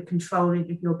up a bit of control of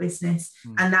your business,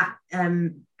 and that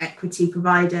equity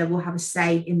provider will have a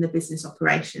say in the business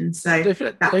operations. So do you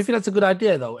feel that's a good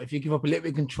idea though? If you give up a little bit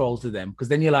of control to them, because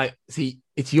then you're like, see,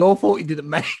 it's your fault you didn't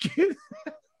make it.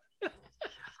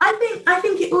 I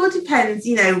think it all depends,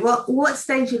 what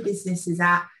stage your business is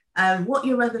at, what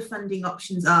your other funding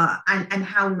options are, and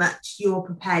how much you're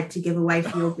prepared to give away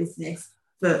for your business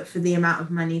for the amount of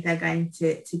money they're going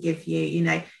to give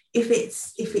you. If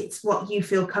it's what you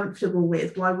feel comfortable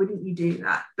with, why wouldn't you do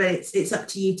that? But it's up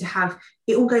to you to have.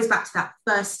 It all goes back to that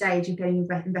first stage of getting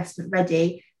your investment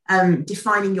ready,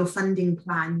 defining your funding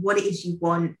plan, what it is you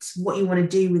want, what you want to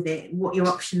do with it, what your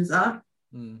options are.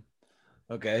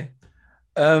 Okay.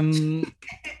 I'm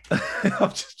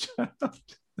just trying.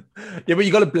 Yeah, but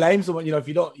you got to blame someone. If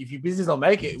your business don't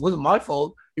make it, it wasn't my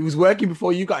fault. It was working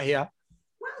before you got here.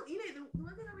 Well, the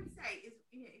one thing I would say is,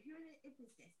 if you're in a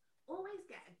business, always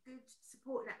get a good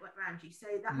support network around you. So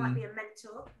that might be a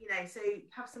mentor. So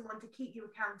have someone to keep you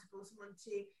accountable, someone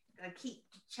to keep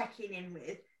checking in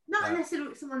with. Not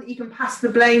necessarily someone that you can pass the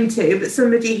blame to, but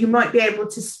somebody who might be able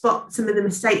to spot some of the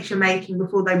mistakes you're making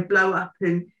before they blow up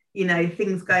and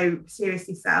things go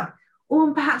seriously south.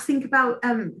 Or perhaps think about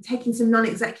taking some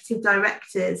non-executive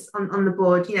directors on the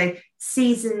board,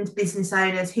 seasoned business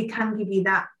owners who can give you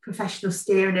that professional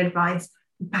steer and advice,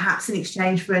 perhaps in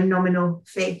exchange for a nominal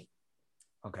fee.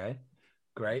 Okay,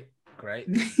 great.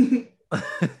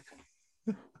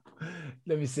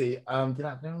 Let me see. Did I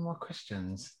have any more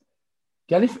questions?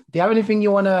 Do you have anything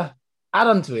you want to add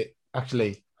on to it?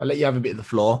 Actually, I'll let you have a bit of the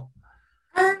floor.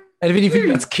 And if anything,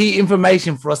 that's key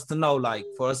information for us to know, like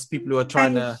for us people who are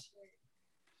trying to.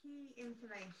 Key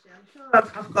information. I'm sure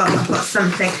I've got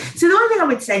something. So the one thing I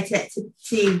would say to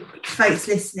folks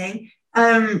listening,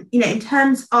 in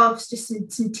terms of just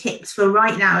some tips for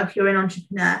right now, if you're an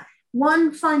entrepreneur.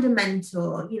 One, find a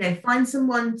mentor, find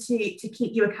someone to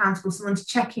keep you accountable, someone to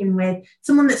check in with,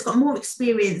 someone that's got more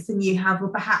experience than you have, or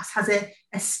perhaps has a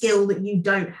skill that you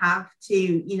don't have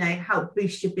to, help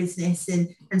boost your business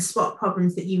and spot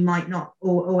problems that you might not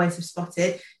always have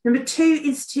spotted. Number 2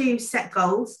 is to set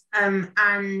goals and,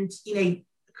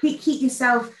 keep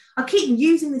yourself, I keep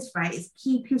using this phrase,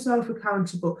 keep yourself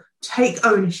accountable, take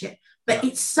ownership. But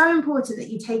it's so important that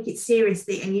you take it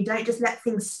seriously and you don't just let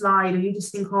things slide, or you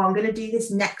just think, I'm going to do this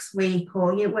next week,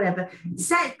 or whatever.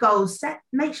 Set goals,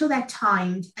 make sure they're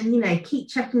timed, and keep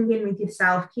checking in with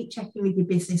yourself, keep checking with your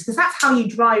business, because that's how you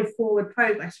drive forward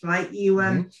progress, right? You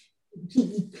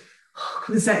you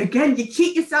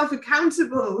keep yourself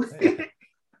accountable. The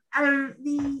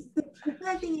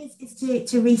third thing is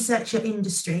to research your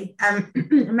industry and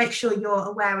make sure you're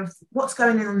aware of what's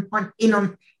going on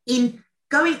in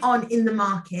the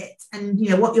market, and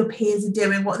what your peers are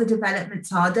doing, what the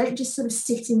developments are. Don't just sort of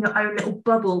sit in your own little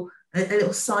bubble, a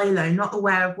little silo, not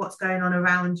aware of what's going on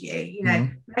around you.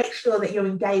 Make sure that you're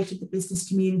engaged with the business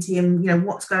community and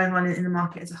what's going on in the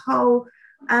market as a whole.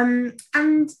 And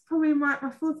probably my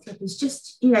fourth tip is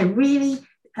just really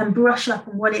brush up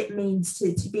on what it means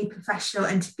to be professional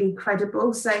and to be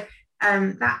credible. So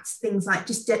that's things like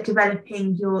just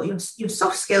developing your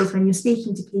soft skills when you're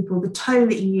speaking to people, the tone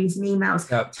that you use in emails,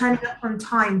 turning up on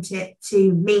time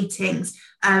to meetings.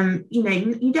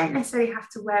 You don't necessarily have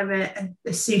to wear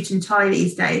a suit and tie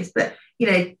these days, but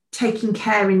taking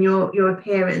care in your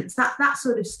appearance, that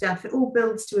sort of stuff. It all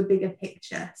builds to a bigger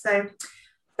picture. So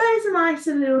those are my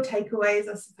sort of little takeaways,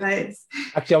 I suppose.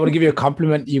 Actually, I want to give you a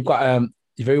compliment. You've got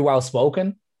you're very well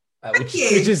spoken,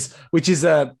 which is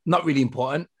not really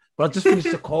important. But I just finished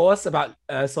a course about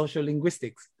social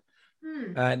linguistics,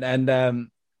 and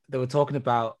they were talking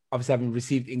about obviously having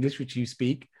received English, which you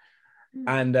speak,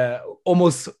 and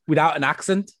almost without an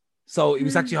accent. So it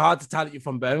was actually hard to tell that you're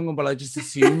from Birmingham, but I just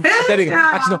assumed. Actually,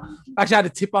 I had a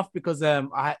tip off because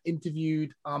I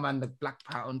interviewed the Black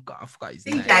Pound. God, I forgot his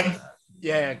name.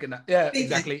 Yeah,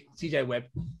 exactly. CJ Webb.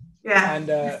 Yeah.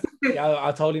 And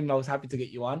I told him I was happy to get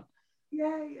you on.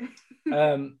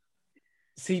 Yeah.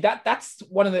 See, that's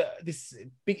one of this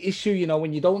big issue, you know,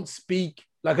 when you don't speak,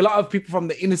 like a lot of people from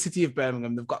the inner city of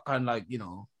Birmingham, they've got kind of like, you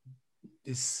know,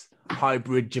 this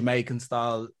hybrid Jamaican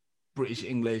style British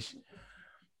English.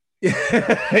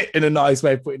 In a nice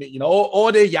way of putting it, you know,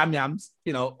 or the yam yams,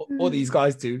 you know, all these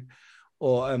guys do,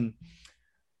 or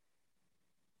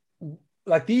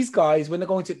like these guys, when they're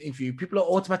going to an interview, people are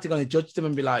automatically going to judge them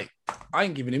and be like, I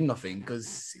ain't giving him nothing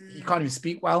because he can't even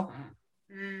speak well.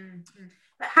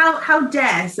 But how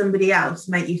dare somebody else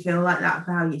make you feel like that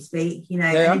for how you speak? You know,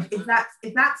 and if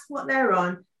that's what they're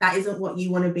on, that isn't what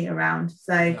you want to be around.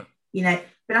 So you know,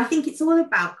 but I think it's all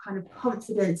about kind of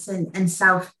confidence and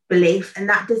self-belief, and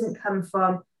that doesn't come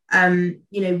from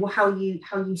you know, how you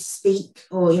speak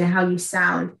or, you know, how you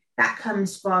sound. That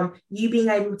comes from you being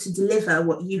able to deliver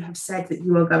what you have said that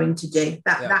you are going to do.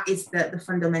 That is the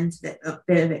fundamental bit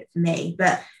of it for me.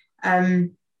 But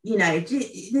you know,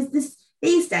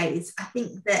 these days, I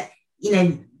think that, you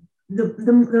know,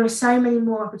 there are so many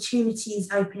more opportunities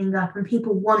opening up, and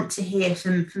people want to hear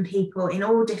from people in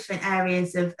all different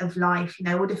areas of life, you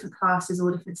know, all different classes,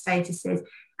 all different statuses.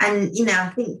 And, you know, I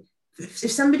think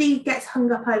if somebody gets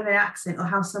hung up over an accent or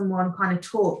how someone kind of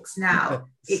talks now,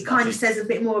 it kind of says a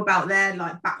bit more about their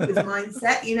like backwards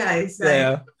mindset, you know. So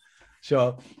yeah,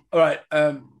 sure. All right.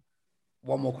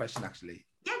 One more question, actually.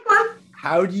 Yeah, go on.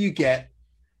 How do you get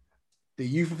the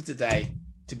youth of today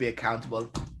to be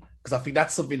accountable? Because I think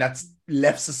that's something that's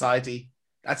left society.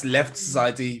 I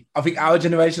think our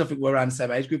generation, I think we're around the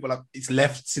same age group, but like it's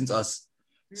left since us.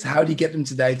 So how do you get them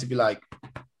today to be like?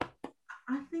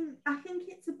 I think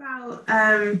it's about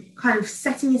kind of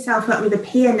setting yourself up with a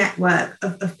peer network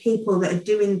of people that are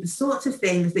doing the sorts of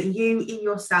things that you in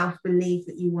yourself believe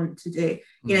that you want to do.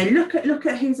 You know, look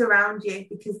at who's around you,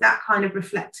 because that kind of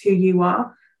reflects who you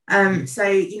are. So,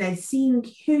 you know, seeing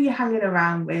who you're hanging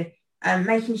around with,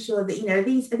 making sure that, you know, are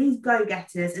these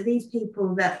go-getters, are these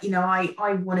people that, you know,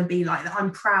 I want to be like, that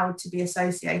I'm proud to be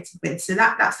associated with. So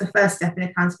that's the first step in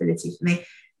accountability for me.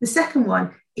 The second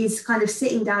one is kind of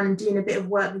sitting down and doing a bit of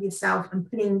work with yourself and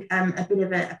putting a bit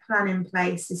of a plan in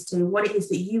place as to what it is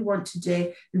that you want to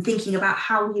do, and thinking about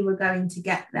how you are going to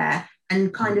get there,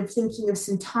 and kind of thinking of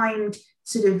some timed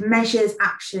sort of measures,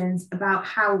 actions about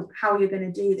how you're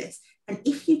going to do this. And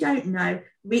if you don't know,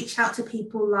 reach out to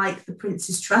people like the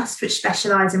Prince's Trust, which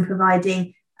specialise in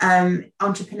providing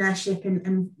entrepreneurship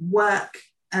and work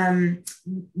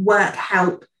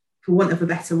help, for want of a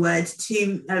better word,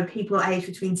 to people aged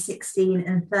between 16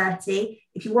 and 30.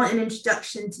 If you want an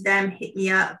introduction to them, hit me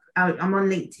up. I'm on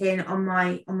LinkedIn, on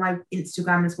my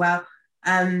Instagram as well.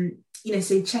 You know,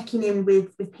 so checking in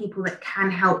with people that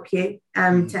can help you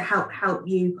to help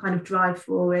you kind of drive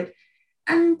forward.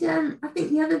 And I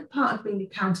think the other part of being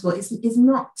accountable is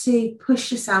not to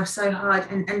push yourself so hard,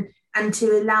 and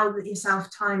to allow yourself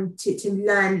time to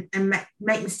learn and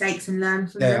make mistakes and learn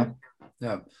from them.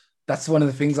 Yeah. That's one of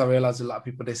the things I realized. A lot of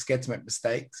people, they're scared to make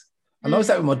mistakes. I noticed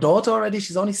that with my daughter already.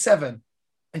 She's only 7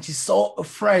 and she's so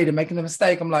afraid of making a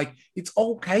mistake. I'm like, it's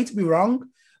okay to be wrong.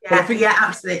 Yeah,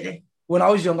 absolutely. When I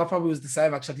was young, I probably was the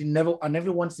same. Actually, I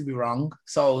never wanted to be wrong.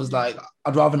 So I was like,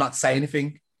 I'd rather not say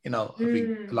anything. You know, I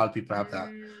think a lot of people have that,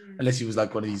 unless you was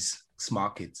like one of these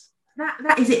smart kids.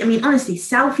 That is it. I mean, honestly,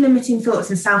 self-limiting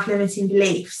thoughts and self-limiting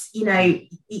beliefs, you know,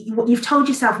 you've told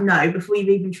yourself no before you've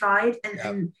even tried,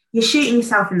 and you're shooting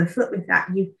yourself in the foot with that.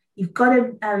 You've got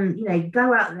to, you know,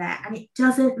 go out there, and it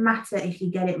doesn't matter if you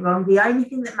get it wrong. The only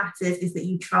thing that matters is that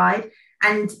you tried.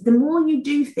 And the more you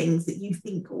do things that you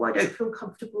think, oh, I don't feel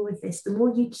comfortable with this, the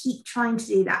more you keep trying to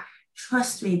do that,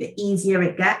 trust me, the easier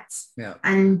it gets. Yeah.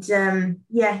 And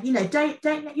you know, don't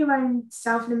let your own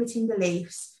self-limiting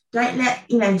beliefs, don't let,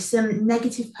 you know, some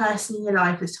negative person in your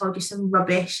life that's told you some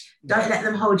rubbish, don't let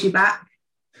them hold you back.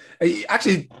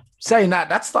 Actually, saying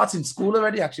that starts in school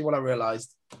already, actually, what I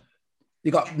realized.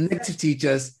 You got negative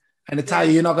teachers, and they tell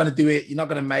you you're not going to do it, you're not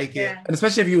going to make it. And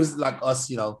especially if you was like us,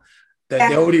 you know,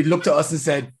 they already looked at us and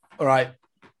said, all right,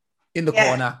 in the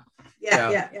corner,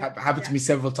 Happened to me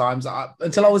several times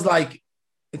until I was like,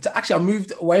 I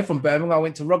moved away from Birmingham. I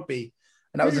went to rugby,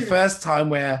 and that was the first time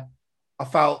where I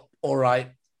felt all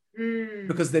right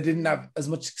because they didn't have as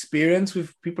much experience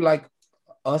with people like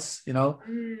us, you know.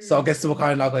 So I guess they were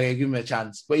kind of like, okay, give me a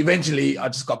chance. But eventually, I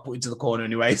just got put into the corner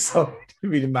anyway, so it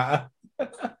didn't really matter.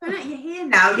 But you're here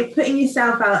now. You're putting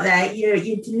yourself out there.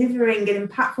 You're delivering an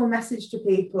impactful message to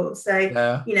people. So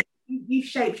you know you've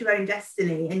shaped your own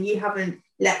destiny, and you haven't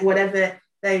let whatever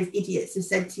those idiots have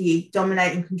said to you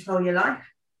dominate and control your life.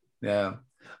 Yeah.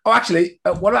 Oh, actually,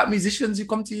 what about musicians who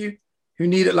come to you who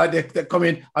need it? Like they come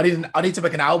in. I need to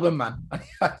make an album, man.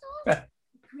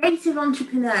 Creative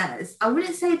entrepreneurs. I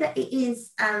wouldn't say that it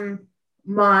is I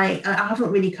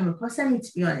haven't really come across any,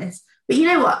 to be honest. But you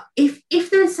know what? If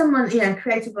there is someone, you know,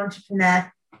 creative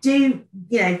entrepreneur, do,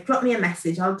 you know, drop me a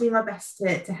message. I'll do my best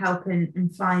to help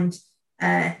and find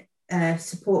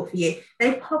support for you.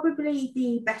 They'd probably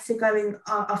be better going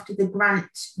after the grant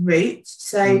route.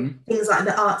 So things like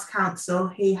the Arts Council,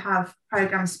 who have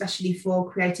programs especially for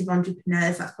creative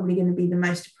entrepreneurs, that's probably going to be the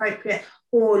most appropriate,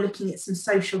 or looking at some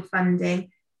social funding.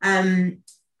 So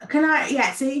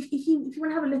if you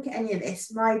want to have a look at any of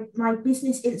this, my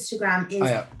business Instagram is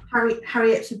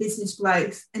Harriet for Business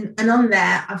Growth, and on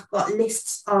there I've got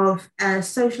lists of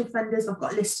social funders. I've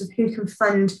got lists of who can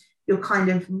fund your kind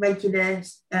of regular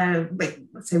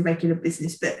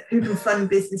business, but who can fund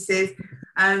businesses.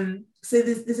 So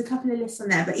there's a couple of lists on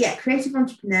there, but yeah, creative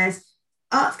entrepreneurs,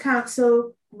 Arts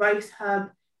Council, Growth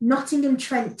Hub, Nottingham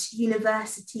Trent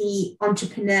University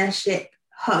Entrepreneurship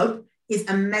Hub is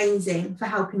amazing for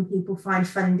helping people find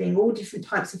funding, all different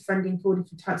types of funding for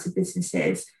different types of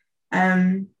businesses.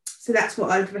 So that's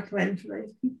what I'd recommend for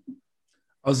those people.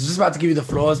 I was just about to give you the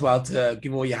floor as well to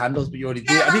give all your handles, but you already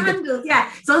did.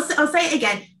 So I'll say it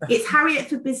again. It's Harriet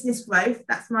for Business Growth.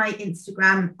 That's my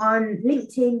Instagram. On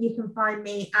LinkedIn, you can find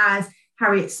me as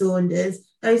Harriet Saunders.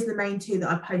 Those are the main two that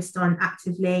I post on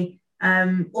actively.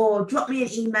 Or drop me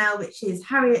an email, which is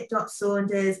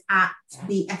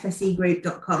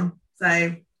harriet.saunders@thefsegroup.com.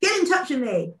 So get in touch with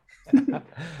me.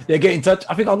 Yeah, get in touch.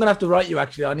 I think I'm gonna have to write you.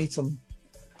 Actually, I need some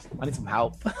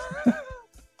help.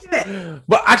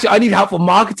 But actually, I need help for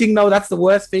marketing. No, that's the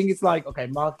worst thing. It's like, okay,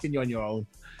 marketing, you're on your own.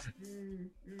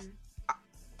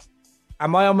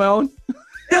 Am I on my own?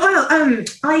 Well, I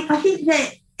think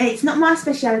that it's not my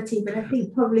speciality, but I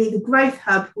think probably the Growth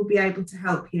Hub will be able to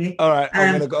help you. All right,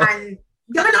 I'm gonna go. And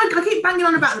I keep banging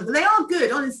on about them, but they are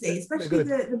good, honestly, especially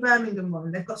the Birmingham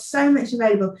one. They've got so much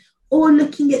available. Or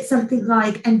looking at something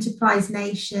like Enterprise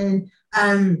Nation,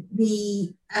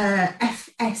 the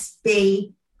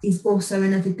FSB is also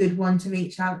another good one to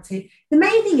reach out to. The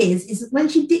main thing is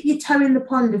once you dip your toe in the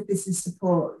pond of business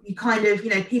support, you kind of,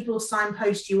 you know, people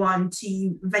signpost you on to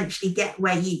eventually get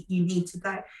where you need to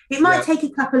go. It might take a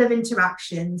couple of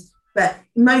interactions, but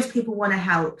most people want to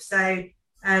help. So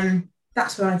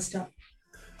that's where I'd start.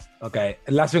 Okay,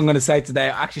 and last thing I'm going to say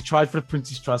today, I actually tried for the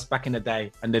Prince's Trust back in the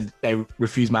day, and then they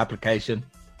refused my application.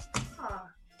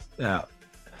 Yeah.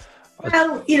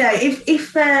 Well, you know,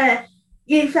 if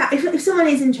someone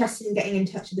is interested in getting in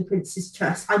touch with the Prince's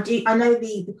Trust, I know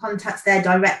the contacts there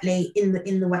directly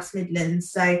in the West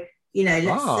Midlands. So, you know,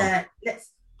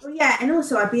 let's. Well, yeah, and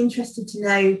also I'd be interested to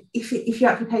know if your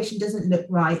application doesn't look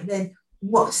right, then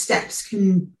what steps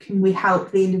can we help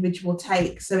the individual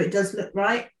take so it does look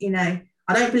right? You know.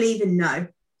 I don't believe in no.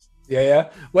 Yeah.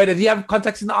 Wait, do you have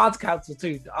contacts in the Arts Council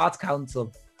too? The Arts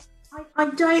Council. I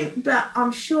don't, but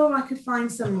I'm sure I could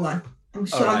find someone. I'm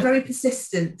sure. Right. I'm very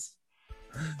persistent.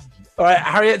 All right,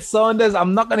 Harriet Saunders,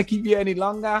 I'm not going to keep you any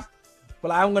longer,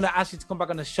 but I'm going to ask you to come back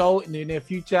on the show in the near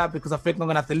future because I think I'm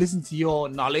going to have to listen to your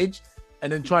knowledge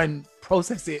and then try and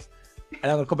process it.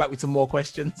 And I'm going to come back with some more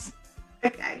questions.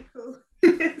 Okay, cool.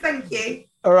 Thank you.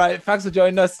 All right, thanks for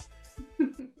joining us.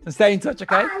 And stay in touch,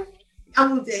 okay? Bye. I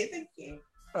will do. Thank you.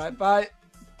 All right, bye.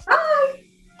 Bye.